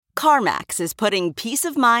CarMax is putting peace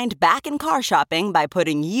of mind back in car shopping by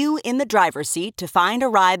putting you in the driver's seat to find a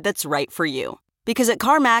ride that's right for you. Because at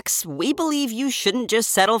CarMax, we believe you shouldn't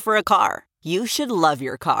just settle for a car. You should love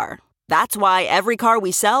your car. That's why every car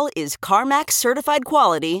we sell is CarMax certified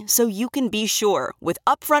quality, so you can be sure with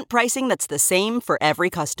upfront pricing that's the same for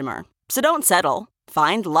every customer. So don't settle.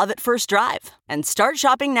 Find love at first drive and start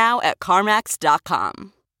shopping now at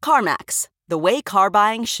CarMax.com. CarMax, the way car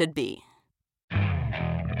buying should be.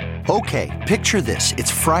 Okay, picture this.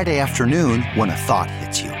 It's Friday afternoon when a thought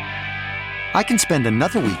hits you. I can spend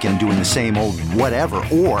another weekend doing the same old whatever,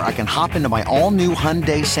 or I can hop into my all-new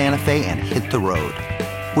Hyundai Santa Fe and hit the road.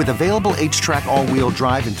 With available H-Track all-wheel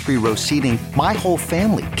drive and 3-row seating, my whole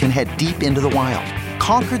family can head deep into the wild.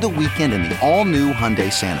 Conquer the weekend in the all-new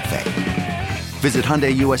Hyundai Santa Fe. Visit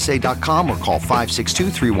HyundaiUSA.com or call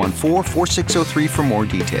 562-314-4603 for more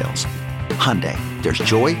details. Hyundai, there's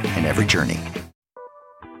joy in every journey.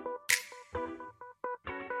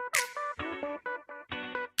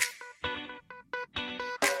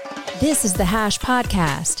 This is the Hash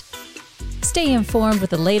Podcast. Stay informed with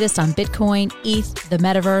the latest on Bitcoin, ETH, the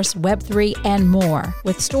metaverse, Web3, and more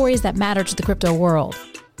with stories that matter to the crypto world.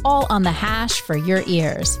 All on the Hash for your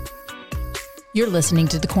ears. You're listening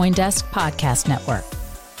to the CoinDesk Podcast Network.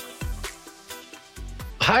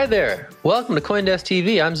 Hi there. Welcome to CoinDesk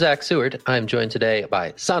TV. I'm Zach Seward. I'm joined today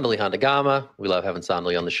by Sandali Handagama. We love having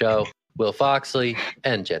Sandali on the show. Will Foxley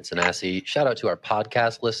and Jen Sanasi. Shout out to our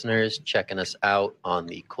podcast listeners checking us out on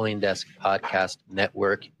the CoinDesk Podcast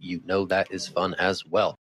Network. You know that is fun as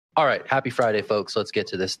well. All right. Happy Friday, folks. Let's get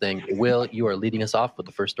to this thing. Will, you are leading us off with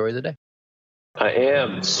the first story of the day. I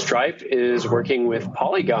am. Stripe is working with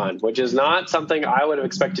Polygon, which is not something I would have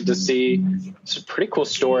expected to see. It's a pretty cool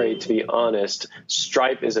story, to be honest.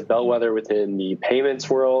 Stripe is a bellwether within the payments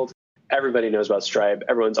world. Everybody knows about Stripe.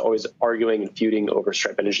 Everyone's always arguing and feuding over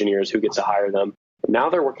Stripe engineers, who gets to hire them. Now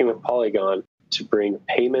they're working with Polygon to bring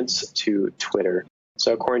payments to Twitter.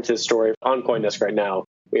 So according to the story on CoinDesk right now,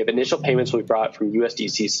 we have initial payments will be brought from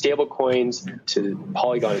USDC stablecoins to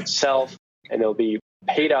Polygon itself, and they'll be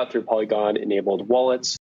paid out through Polygon-enabled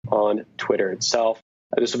wallets on Twitter itself.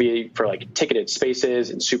 This will be for like ticketed spaces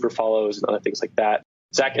and super follows and other things like that.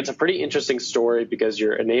 Zach, it's a pretty interesting story because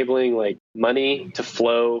you're enabling like money to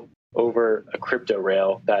flow over a crypto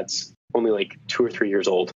rail that's only like 2 or 3 years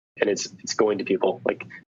old, and it's going to people. Like,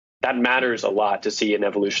 that matters a lot to see an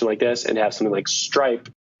evolution like this and have something like Stripe,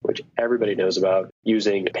 which everybody knows about,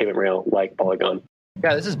 using a payment rail like Polygon.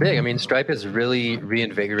 Yeah, this is big. I mean, Stripe is really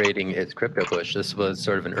reinvigorating its crypto push. This was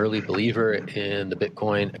sort of an early believer in the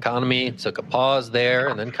Bitcoin economy, took a pause there,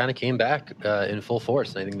 and then kind of came back in full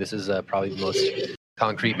force. And I think this is probably the most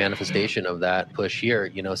concrete manifestation of that push here.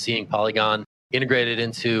 You know, seeing Polygon integrated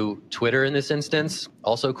into Twitter in this instance,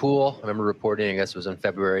 also cool. I remember reporting, I guess it was in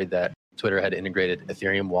February, that Twitter had integrated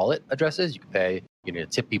Ethereum wallet addresses. You could pay, you know,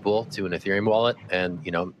 tip people to an Ethereum wallet. And,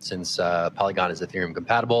 you know, since Polygon is Ethereum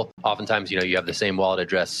compatible, oftentimes, you know, you have the same wallet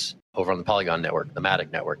address over on the Polygon network, the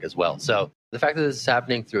Matic network as well. So the fact that this is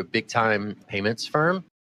happening through a big time payments firm,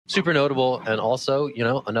 super notable. And also, you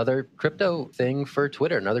know, another crypto thing for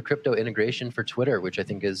Twitter, another crypto integration for Twitter, which I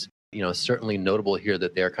think is, you know, certainly notable here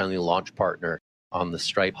that they're kind of the launch partner on the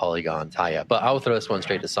Stripe Polygon tie-up. But I'll throw this one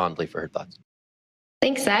straight to Sandali for her thoughts.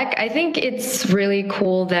 Thanks, Zach. I think it's really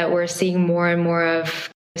cool that we're seeing more and more of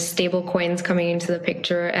stable coins coming into the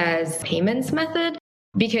picture as payments method,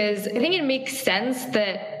 because I think it makes sense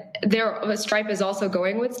that Stripe is also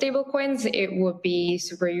going with stable coins. It would be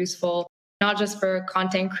super useful, not just for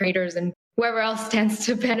content creators and whoever else tends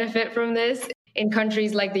to benefit from this in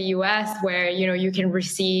countries like the US, where, you know, you can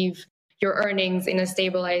receive your earnings in a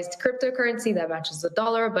stabilized cryptocurrency that matches the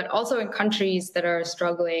dollar, but also in countries that are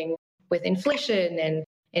struggling with inflation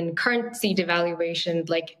and currency devaluation,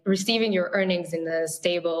 like receiving your earnings in a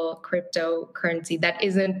stable cryptocurrency that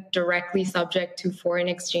isn't directly subject to foreign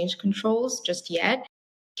exchange controls just yet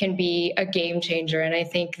can be a game changer. And I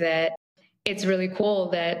think that it's really cool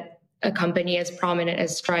that a company as prominent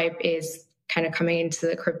as Stripe is kind of coming into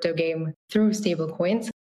the crypto game through stablecoins.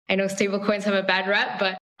 I know stablecoins have a bad rep,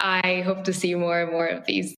 but I hope to see more and more of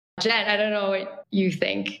these. Jen, I don't know what you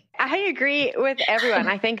think. I agree with everyone.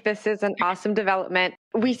 I think this is an awesome development.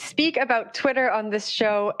 We speak about Twitter on this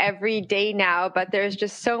show every day now, but there's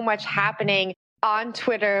just so much happening on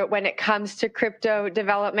Twitter when it comes to crypto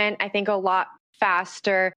development. I think a lot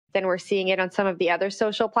faster than we're seeing it on some of the other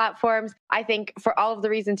social platforms. I think for all of the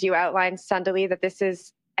reasons you outlined, Sandali, that this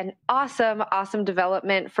is an awesome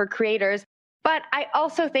development for creators. But I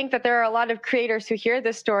also think that there are a lot of creators who hear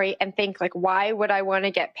this story and think, like, why would I want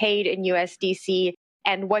to get paid in USDC?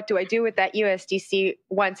 And what do I do with that USDC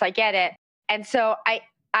once I get it? And so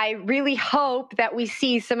I really hope that we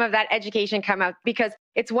see some of that education come out, because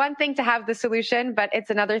it's one thing to have the solution, but it's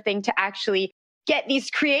another thing to actually get these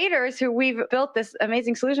creators who we've built this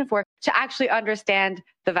amazing solution for to actually understand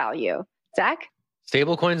the value. Zach?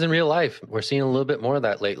 Stable coins in real life. We're seeing a little bit more of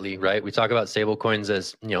that lately, right? We talk about stable coins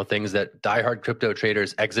as, things that diehard crypto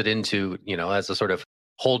traders exit into, as a sort of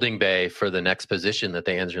holding bay for the next position that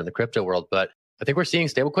they enter in the crypto world. But I think we're seeing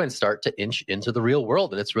stable coins start to inch into the real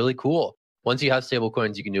world, and it's really cool. Once you have stable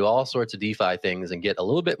coins, you can do all sorts of DeFi things and get a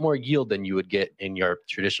little bit more yield than you would get in your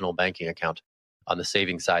traditional banking account on the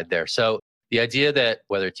savings side there. So the idea that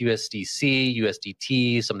whether it's USDC,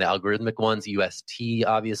 USDT, some of the algorithmic ones, UST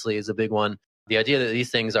obviously is a big one. The idea that these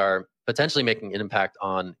things are potentially making an impact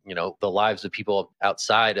on, the lives of people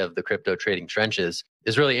outside of the crypto trading trenches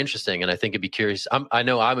is really interesting. And I think it'd be curious. I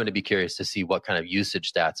know I'm going to be curious to see what kind of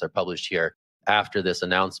usage stats are published here after this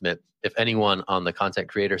announcement. If anyone on the content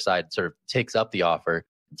creator side sort of takes up the offer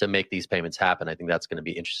to make these payments happen, I think that's going to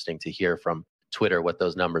be interesting to hear from Twitter what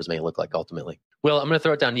those numbers may look like ultimately. Will, I'm going to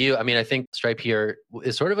throw it down to you. I mean, I think Stripe here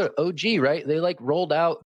is sort of an OG, right? They rolled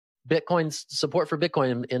out Bitcoin's support for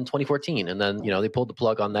Bitcoin in 2014. And then, they pulled the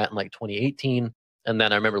plug on that in 2018. And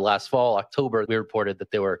then I remember last fall, October, we reported that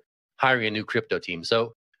they were hiring a new crypto team.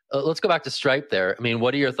 So let's go back to Stripe there. I mean,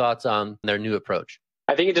 what are your thoughts on their new approach?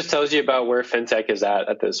 I think it just tells you about where fintech is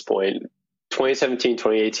at this point. 2017,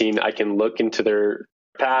 2018, I can look into their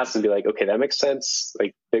past and be like, okay, that makes sense.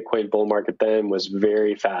 Bitcoin bull market then was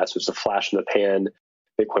very fast. It was a flash in the pan.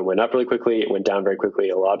 Bitcoin went up really quickly. It went down very quickly.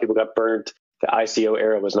 A lot of people got burnt. The ICO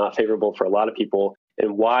era was not favorable for a lot of people.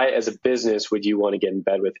 And why, as a business, would you want to get in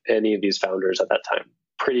bed with any of these founders at that time?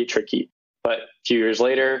 Pretty tricky. But a few years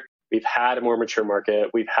later, we've had a more mature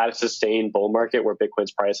market. We've had a sustained bull market where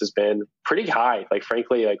Bitcoin's price has been pretty high,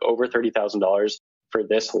 frankly, over $30,000 for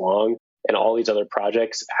this long. And all these other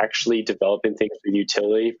projects actually developing things with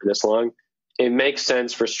utility for this long. It makes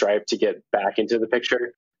sense for Stripe to get back into the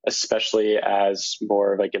picture, especially as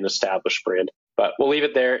more of an established brand. But we'll leave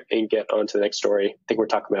it there and get on to the next story. I think we're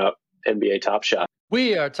talking about NBA Top Shot.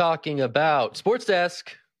 We are talking about Sports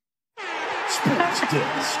Desk. Sports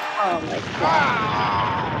Desk. Oh my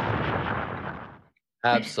God.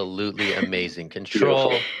 Absolutely amazing.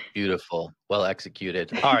 Control, beautiful, well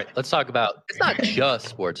executed. All right, let's talk about, it's not just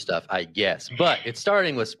sports stuff, I guess, but it's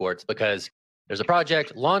starting with sports because there's a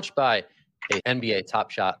project launched by an NBA Top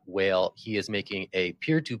Shot whale. He is making a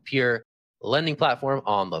peer-to-peer lending platform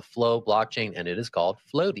on the Flow blockchain, and it is called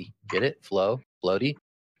Floaty. Get it? Floaty.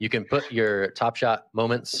 You can put your Top Shot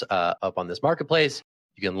moments up on this marketplace.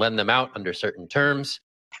 You can lend them out under certain terms.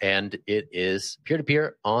 And it is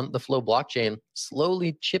peer-to-peer on the Flow blockchain,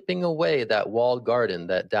 slowly chipping away that walled garden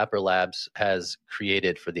that Dapper Labs has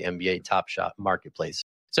created for the NBA Top Shot marketplace.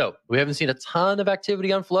 So we haven't seen a ton of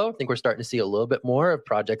activity on Flow. I think we're starting to see a little bit more of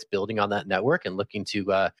projects building on that network and looking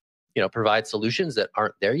to provide solutions that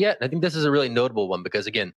aren't there yet. And I think this is a really notable one because,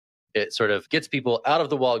 again, it sort of gets people out of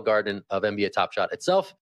the walled garden of NBA Top Shot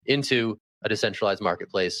itself into a decentralized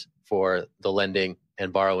marketplace for the lending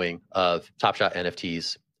and borrowing of Top Shot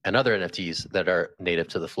NFTs and other NFTs that are native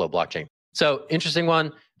to the Flow blockchain. So interesting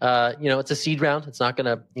one. It's a seed round. It's not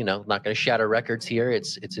gonna shatter records here.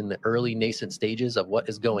 It's in the early nascent stages of what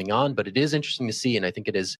is going on, but it is interesting to see, and I think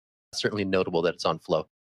it is certainly notable that it's on Flow.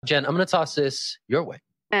 Jen, I'm gonna toss this your way.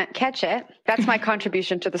 Catch it. That's my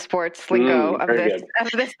contribution to the sports lingo of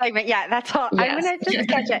this segment. Yeah, that's all. Yes. I'm going to just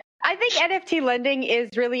catch it. I think NFT lending is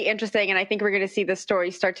really interesting, and I think we're going to see this story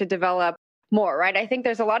start to develop more, right? I think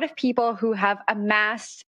there's a lot of people who have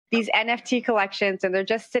amassed these NFT collections and they're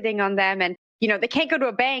just sitting on them, and they can't go to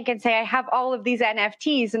a bank and say, I have all of these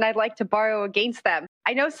NFTs and I'd like to borrow against them.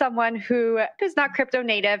 I know someone who is not crypto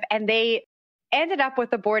native, and they ended up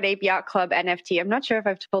with a Bored Ape Yacht Club NFT. I'm not sure if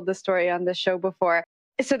I've told this story on the show before.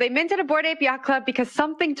 So they minted a Bored Ape Yacht Club because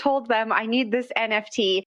something told them, I need this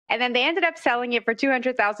NFT. And then they ended up selling it for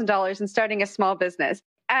 $200,000 and starting a small business.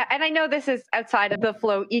 And I know this is outside of the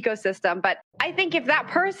Flow ecosystem, but I think if that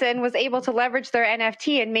person was able to leverage their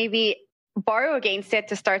NFT and maybe borrow against it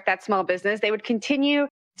to start that small business, they would continue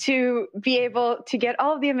to be able to get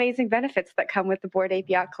all of the amazing benefits that come with the Bored Ape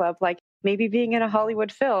Yacht Club, like maybe being in a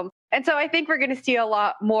Hollywood film. And so I think we're going to see a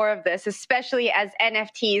lot more of this, especially as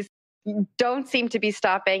NFTs don't seem to be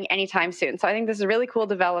stopping anytime soon. So I think this is a really cool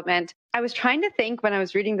development. I was trying to think when I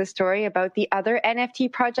was reading the story about the other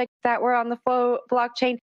NFT projects that were on the Flow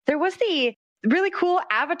blockchain. There was the really cool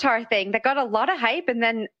avatar thing that got a lot of hype. And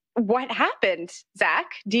then what happened?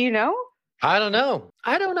 Zach, do you know? I don't know.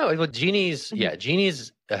 Well, Genie's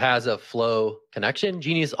has a Flow connection.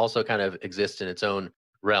 Genie's also kind of exists in its own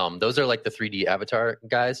realm. Those are like the 3D avatar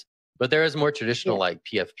guys, But there is more traditional like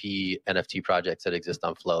PFP NFT projects that exist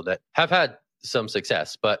on Flow that have had some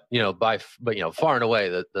success, but far and away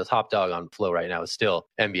the top dog on Flow right now is still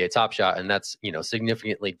NBA Top Shot, and that's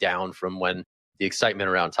significantly down from when the excitement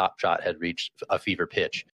around Top Shot had reached a fever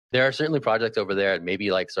pitch. There are certainly projects over there, and maybe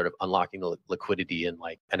like sort of unlocking the liquidity in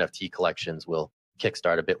like NFT collections will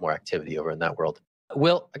kickstart a bit more activity over in that world.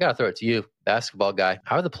 Will, I gotta throw it to you, basketball guy.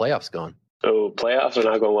 How are the playoffs going? Oh, playoffs are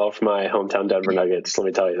not going well for my hometown Denver Nuggets. Let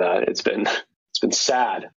me tell you that. It's been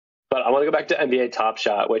sad. But I want to go back to NBA Top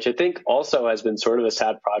Shot, which I think also has been sort of a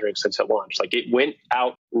sad project since it launched. Like, it went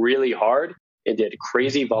out really hard. It did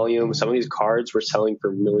crazy volume. Some of these cards were selling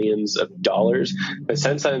for millions of dollars. But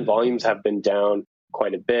since then, volumes have been down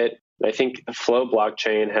quite a bit. And I think the Flow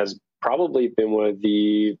blockchain has probably been one of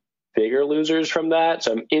the bigger losers from that.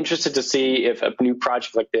 So I'm interested to see if a new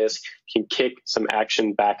project like this can kick some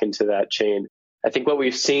action back into that chain. I think what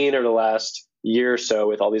we've seen over the last year or so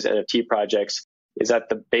with all these NFT projects is that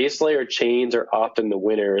the base layer chains are often the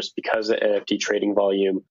winners because of NFT trading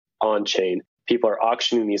volume on chain. People are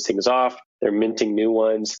auctioning these things off, they're minting new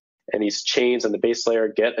ones, and these chains on the base layer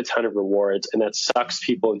get a ton of rewards, and that sucks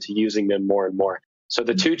people into using them more and more. So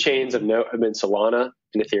the two chains of note have been Solana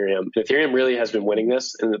and Ethereum. And Ethereum really has been winning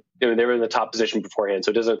this, and they were in the top position beforehand,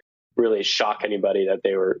 so it doesn't really shock anybody that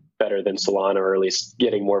they were better than Solana, or at least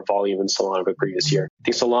getting more volume than Solana the previous year. I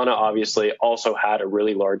think Solana obviously also had a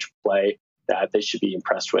really large play that they should be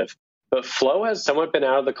impressed with. But Flow has somewhat been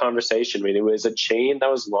out of the conversation. I mean, it was a chain that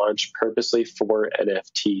was launched purposely for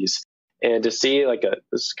NFTs. And to see like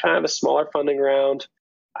this kind of a smaller funding round,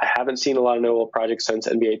 I haven't seen a lot of notable projects since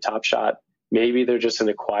NBA Top Shot. Maybe they're just in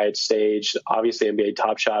a quiet stage. Obviously, NBA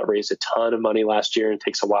Top Shot raised a ton of money last year and it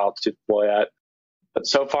takes a while to deploy that. But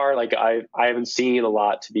so far, like I haven't seen a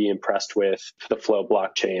lot to be impressed with the Flow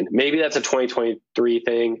blockchain. Maybe that's a 2023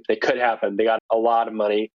 thing. It could happen. They got a lot of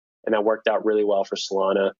money, and that worked out really well for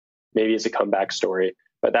Solana. Maybe it's a comeback story,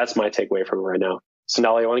 but that's my takeaway from it right now.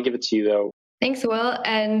 Sonali, I want to give it to you though. Thanks, Will.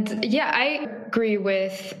 And yeah, I agree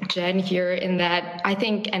with Jen here in that I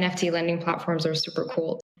think NFT lending platforms are super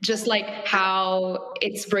cool. Just like how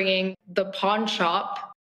it's bringing the pawn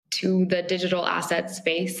shop to the digital asset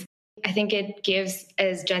space. I think it gives,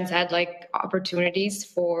 as Jen said, like opportunities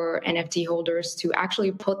for NFT holders to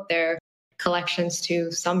actually put their collections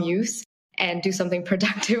to some use and do something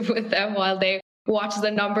productive with them while they watch the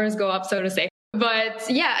numbers go up, so to say. But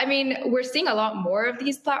yeah, I mean, we're seeing a lot more of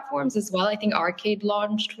these platforms as well. I think Arcade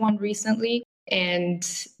launched one recently, and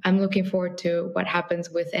I'm looking forward to what happens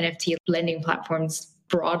with NFT lending platforms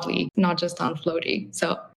broadly, not just on Floaty.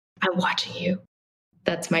 So I'm watching you.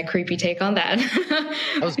 That's my creepy take on that.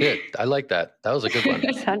 That was good. I like that. That was a good one.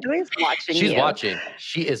 Sandali's watching. She's watching.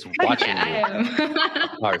 She is watching you. I am.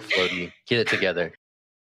 All right, Floaty, get it together.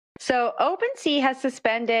 So OpenSea has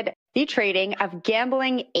suspended the trading of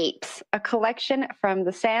Gambling Apes, a collection from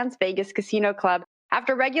the Sands Vegas Casino Club,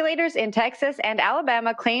 after regulators in Texas and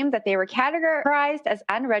Alabama claimed that they were categorized as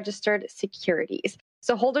unregistered securities.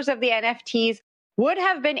 So holders of the NFTs would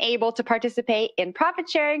have been able to participate in profit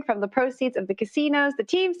sharing from the proceeds of the casinos. The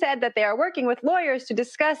team said that they are working with lawyers to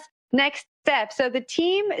discuss next steps. So the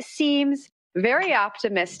team seems very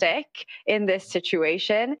optimistic in this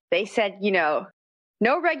situation. They said,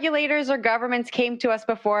 no regulators or governments came to us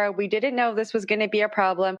before. We didn't know this was going to be a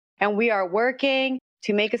problem, and we are working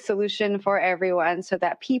to make a solution for everyone so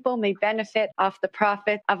that people may benefit off the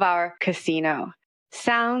profit of our casino.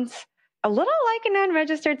 Sounds a little like an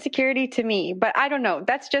unregistered security to me, but I don't know.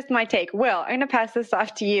 That's just my take. Will, I'm going to pass this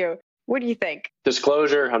off to you. What do you think?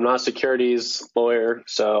 Disclosure, I'm not a securities lawyer,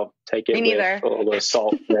 so take it with a little bit of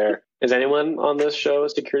salt there. Is anyone on this show a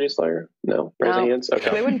securities lawyer? No? Raise your hands?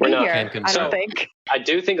 Okay. We wouldn't be here, I don't think. I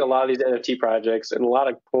do think a lot of these NFT projects and a lot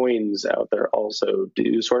of coins out there also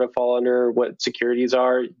do sort of fall under what securities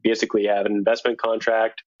are. You basically have an investment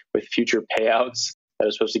contract with future payouts that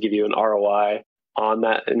is supposed to give you an ROI on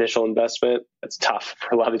that initial investment. That's tough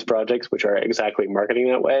for a lot of these projects, which are exactly marketing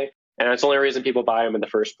that way. And that's the only reason people buy them in the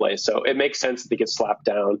first place. So it makes sense that they get slapped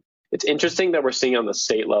down. It's interesting that we're seeing on the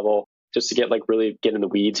state level, just to really get in the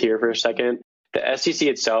weeds here for a second. The SEC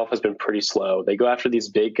itself has been pretty slow. They go after these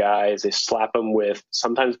big guys. They slap them with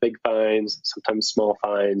sometimes big fines, sometimes small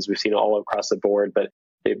fines. We've seen it all across the board, but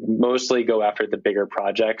they mostly go after the bigger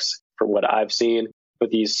projects from what I've seen. But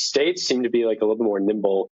these states seem to be like a little bit more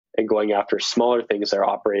nimble and going after smaller things that are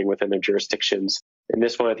operating within their jurisdictions. In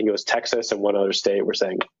this one, I think it was Texas and one other state were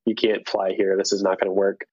saying, you can't fly here. This is not going to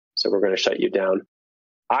work. So we're going to shut you down.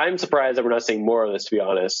 I'm surprised that we're not seeing more of this, to be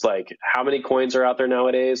honest. Like, how many coins are out there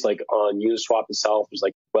nowadays? Like on Uniswap itself, there's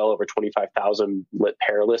like well over 25,000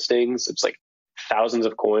 pair listings. It's like thousands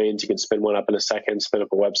of coins. You can spin one up in a second, spin up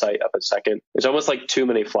a website up in a second. It's almost like too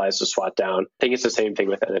many flies to swat down. I think it's the same thing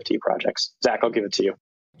with NFT projects. Zach, I'll give it to you.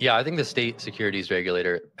 Yeah, I think the state securities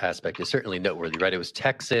regulator aspect is certainly noteworthy, right? It was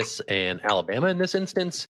Texas and Alabama in this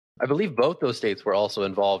instance. I believe both those states were also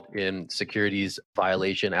involved in securities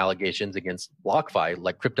violation allegations against BlockFi,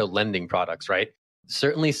 like crypto lending products, right?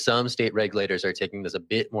 Certainly some state regulators are taking this a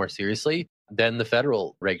bit more seriously than the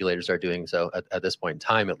federal regulators are doing so at this point in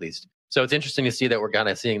time, at least. So it's interesting to see that we're kind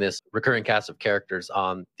of seeing this recurring cast of characters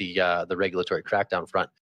on the regulatory crackdown front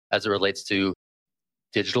as it relates to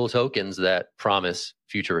digital tokens that promise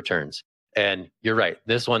future returns. And you're right.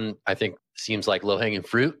 This one, I think, seems like low-hanging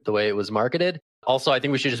fruit the way it was marketed. Also, I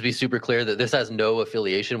think we should just be super clear that this has no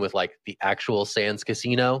affiliation with like the actual Sands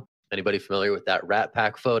Casino. Anybody familiar with that Rat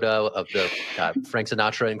Pack photo of the Frank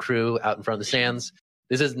Sinatra and crew out in front of the Sands?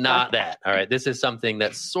 This is not that. All right. This is something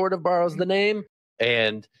that sort of borrows the name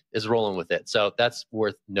and is rolling with it. So that's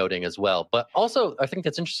worth noting as well. But also, I think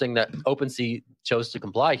that's interesting that OpenSea chose to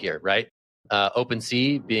comply here, right?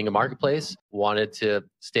 OpenSea, being a marketplace, wanted to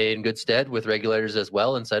stay in good stead with regulators as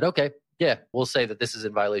well and said, okay, yeah, we'll say that this is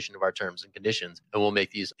in violation of our terms and conditions, and we'll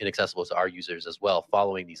make these inaccessible to our users as well,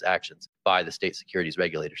 following these actions by the state securities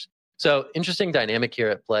regulators. So interesting dynamic here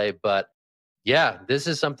at play. But yeah, this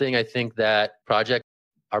is something I think that projects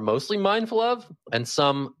are mostly mindful of, and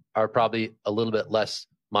some are probably a little bit less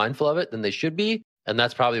mindful of it than they should be. And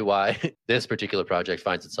that's probably why this particular project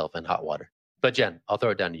finds itself in hot water. But Jen, I'll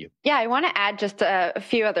throw it down to you. Yeah, I want to add just a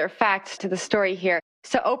few other facts to the story here.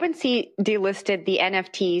 So OpenSea delisted the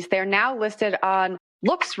NFTs. They're now listed on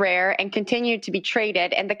LooksRare and continue to be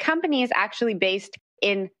traded. And the company is actually based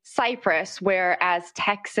in Cyprus, whereas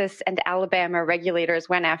Texas and Alabama regulators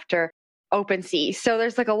went after OpenSea. So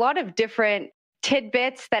there's like a lot of different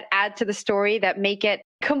tidbits that add to the story that make it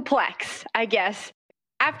complex, I guess.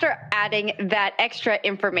 After adding that extra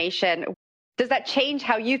information, does that change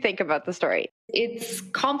how you think about the story? It's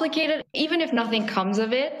complicated, even if nothing comes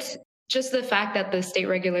of it. Just the fact that the state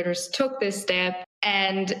regulators took this step,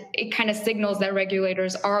 and it kind of signals that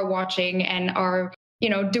regulators are watching and are,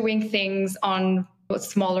 doing things on a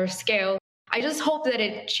smaller scale. I just hope that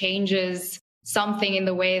it changes something in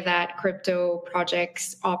the way that crypto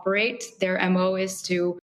projects operate. Their MO is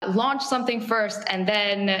to launch something first and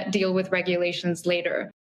then deal with regulations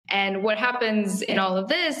later. And what happens in all of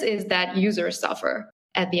this is that users suffer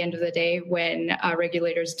at the end of the day when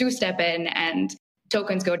regulators do step in and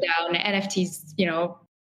tokens go down, NFTs,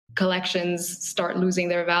 collections start losing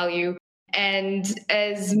their value. And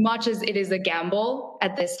as much as it is a gamble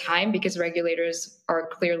at this time, because regulators are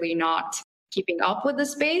clearly not keeping up with the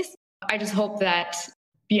space, I just hope that,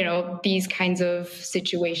 these kinds of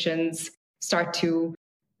situations start to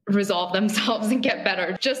resolve themselves and get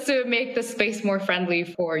better, just to make the space more friendly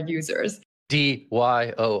for users.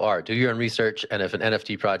 DYOR, do your own research. And if an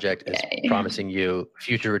NFT project is promising you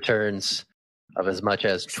future returns of as much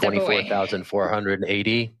as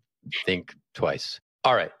 24,480, think twice.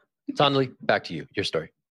 All right, Sonali, back to you, your story.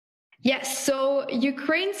 Yes, so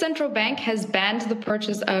Ukraine's central bank has banned the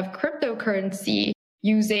purchase of cryptocurrency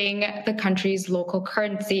using the country's local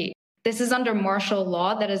currency. This is under martial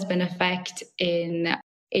law that has been in effect in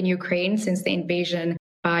Ukraine since the invasion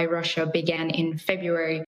by Russia began in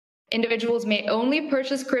February. Individuals may only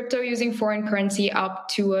purchase crypto using foreign currency up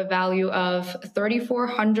to a value of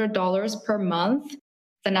 $3,400 per month,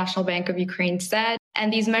 the National Bank of Ukraine said.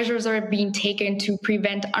 And these measures are being taken to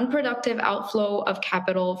prevent unproductive outflow of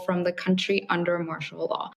capital from the country under martial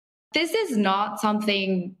law. This is not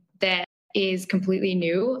something that is completely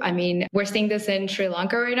new. I mean, we're seeing this in Sri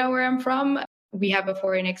Lanka right now, where I'm from. We have a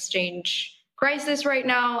foreign exchange crisis right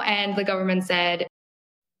now, and the government said,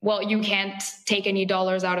 well, you can't take any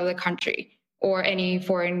dollars out of the country or any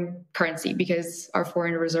foreign currency because our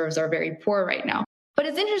foreign reserves are very poor right now. But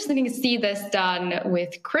it's interesting to see this done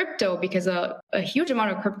with crypto because a huge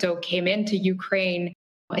amount of crypto came into Ukraine,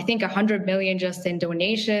 I think 100 million just in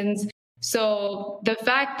donations. So the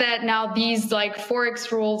fact that now these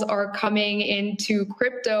Forex rules are coming into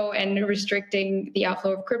crypto and restricting the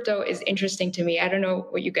outflow of crypto is interesting to me. I don't know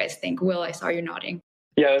what you guys think. Will, I saw you nodding.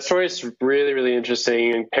 Yeah, the story is really, really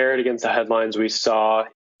interesting and paired against the headlines we saw in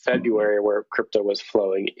February where crypto was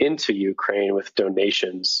flowing into Ukraine with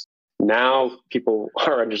donations. Now people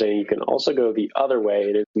are understanding you can also go the other way.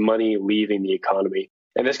 It is money leaving the economy.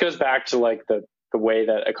 And this goes back to the way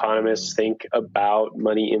that economists think about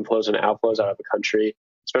money inflows and outflows out of the country,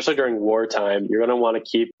 especially during wartime. You're going to want to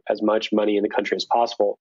keep as much money in the country as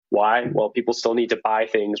possible. Why? Well, people still need to buy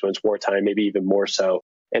things when it's wartime, maybe even more so.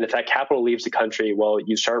 And if that capital leaves the country, well,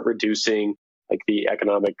 you start reducing like the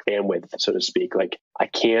economic bandwidth, so to speak. Like I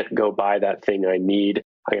can't go buy that thing I need.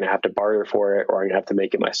 I'm going to have to barter for it, or I'm going to have to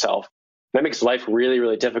make it myself. That makes life really,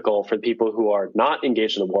 really difficult for the people who are not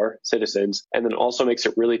engaged in the war, citizens, and then also makes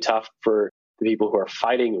it really tough for the people who are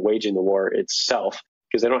fighting and waging the war itself,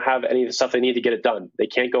 because they don't have any of the stuff they need to get it done. They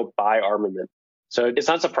can't go buy armament. So it's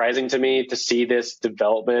not surprising to me to see this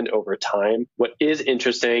development over time. What is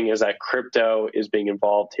interesting is that crypto is being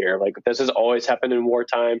involved here. Like this has always happened in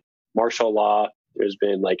wartime, martial law. There's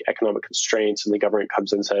been like economic constraints, and the government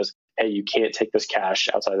comes in and says, hey, you can't take this cash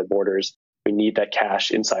outside the borders. We need that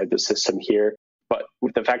cash inside the system here. But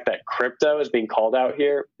with the fact that crypto is being called out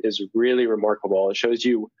here is really remarkable. It shows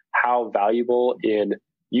you how valuable and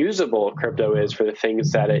usable crypto is for the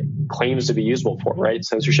things that it claims to be usable for, right?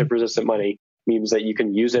 Censorship resistant money means that you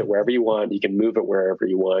can use it wherever you want. You can move it wherever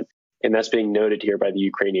you want. And that's being noted here by the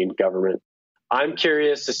Ukrainian government. I'm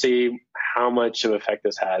curious to see how much of an effect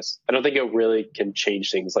this has. I don't think it really can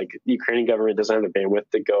change things. Like the Ukrainian government doesn't have the bandwidth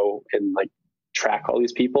to go and like track all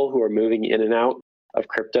these people who are moving in and out of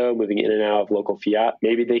crypto, moving in and out of local fiat.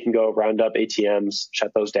 Maybe they can go round up ATMs,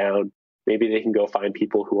 shut those down. Maybe they can go find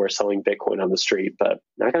people who are selling Bitcoin on the street, but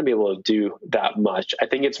not going to be able to do that much. I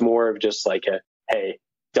think it's more of just like a, hey,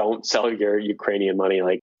 don't sell your Ukrainian money.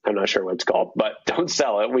 Like, I'm not sure what it's called, but don't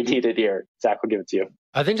sell it. We need it here. Zach will give it to you.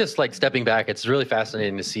 I think just like stepping back, it's really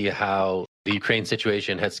fascinating to see how the Ukraine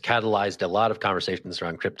situation has catalyzed a lot of conversations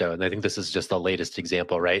around crypto. And I think this is just the latest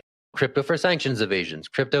example, right? Crypto for sanctions evasions,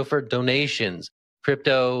 crypto for donations,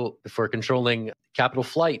 crypto for controlling capital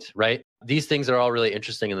flight, right? These things are all really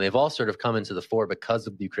interesting, and they've all sort of come into the fore because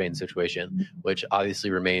of the Ukraine situation, which obviously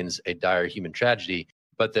remains a dire human tragedy.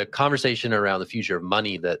 But the conversation around the future of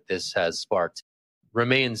money that this has sparked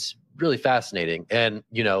remains really fascinating. And,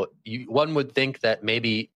 you know, one would think that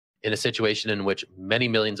maybe in a situation in which many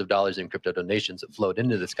millions of dollars in crypto donations have flowed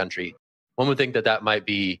into this country, one would think that that might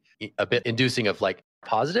be a bit inducing of like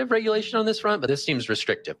positive regulation on this front, but this seems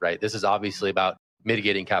restrictive, right? This is obviously about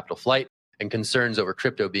mitigating capital flight and concerns over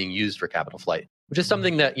crypto being used for capital flight, which is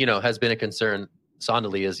something that, you know, has been a concern,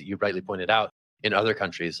 Sondali, as you rightly pointed out, in other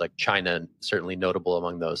countries like China, and certainly notable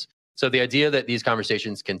among those. So the idea that these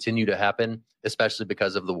conversations continue to happen, especially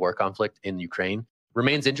because of the war conflict in Ukraine,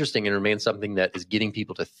 remains interesting and remains something that is getting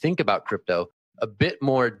people to think about crypto a bit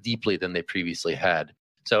more deeply than they previously had.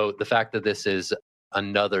 So the fact that this is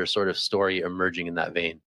another sort of story emerging in that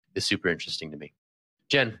vein is super interesting to me.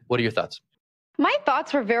 Jen, what are your thoughts? My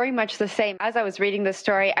thoughts were very much the same. As I was reading this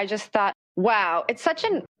story, I just thought, wow, it's such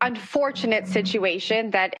an unfortunate situation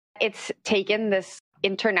that it's taken this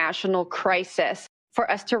international crisis for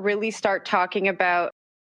us to really start talking about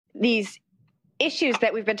these issues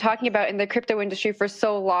that we've been talking about in the crypto industry for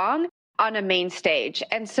so long on a main stage.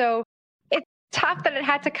 And so it's tough that it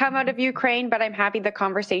had to come out of Ukraine, but I'm happy the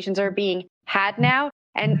conversations are being had now.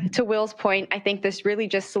 And to Will's point, I think this really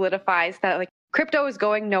just solidifies that like crypto is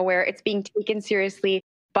going nowhere. It's being taken seriously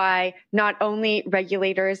by not only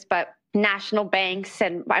regulators, but national banks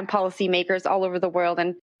and policymakers all over the world.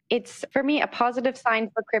 And it's, for me, a positive sign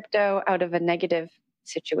for crypto out of a negative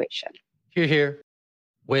situation. Hear, hear.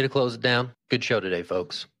 Way to close it down. Good show today,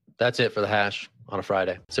 folks. That's it for the Hash on a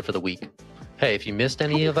Friday. That's it for the week. Hey, if you missed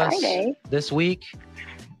any of us this week,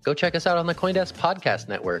 go check us out on the CoinDesk Podcast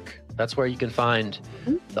Network. That's where you can find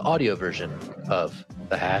the audio version of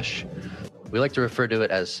the Hash. We like to refer to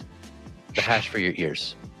it as the Hash for your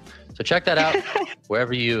ears. So check that out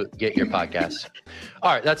wherever you get your podcasts.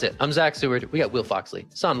 All right, that's it. I'm Zach Seward. We got Will Foxley,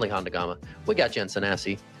 Sonali Handagama. We got Jen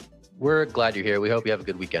Sanasi. We're glad you're here. We hope you have a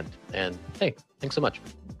good weekend. And hey, thanks so much.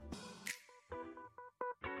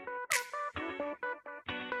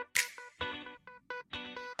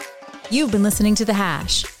 You've been listening to The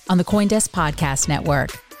Hash on the CoinDesk Podcast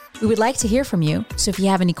Network. We would like to hear from you, so if you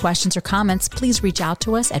have any questions or comments, please reach out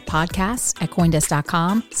to us at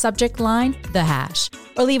podcasts@coindesk.com, subject line, The Hash,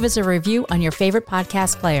 or leave us a review on your favorite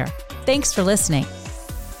podcast player. Thanks for listening.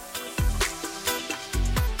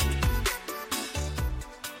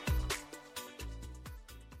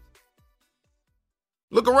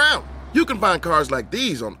 Look around. You can find cars like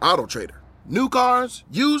these on AutoTrader. New cars,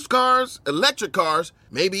 used cars, electric cars,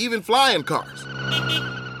 maybe even flying cars.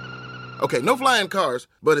 Okay, no flying cars,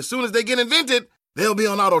 but as soon as they get invented, they'll be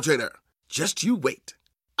on AutoTrader. Just you wait.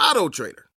 AutoTrader.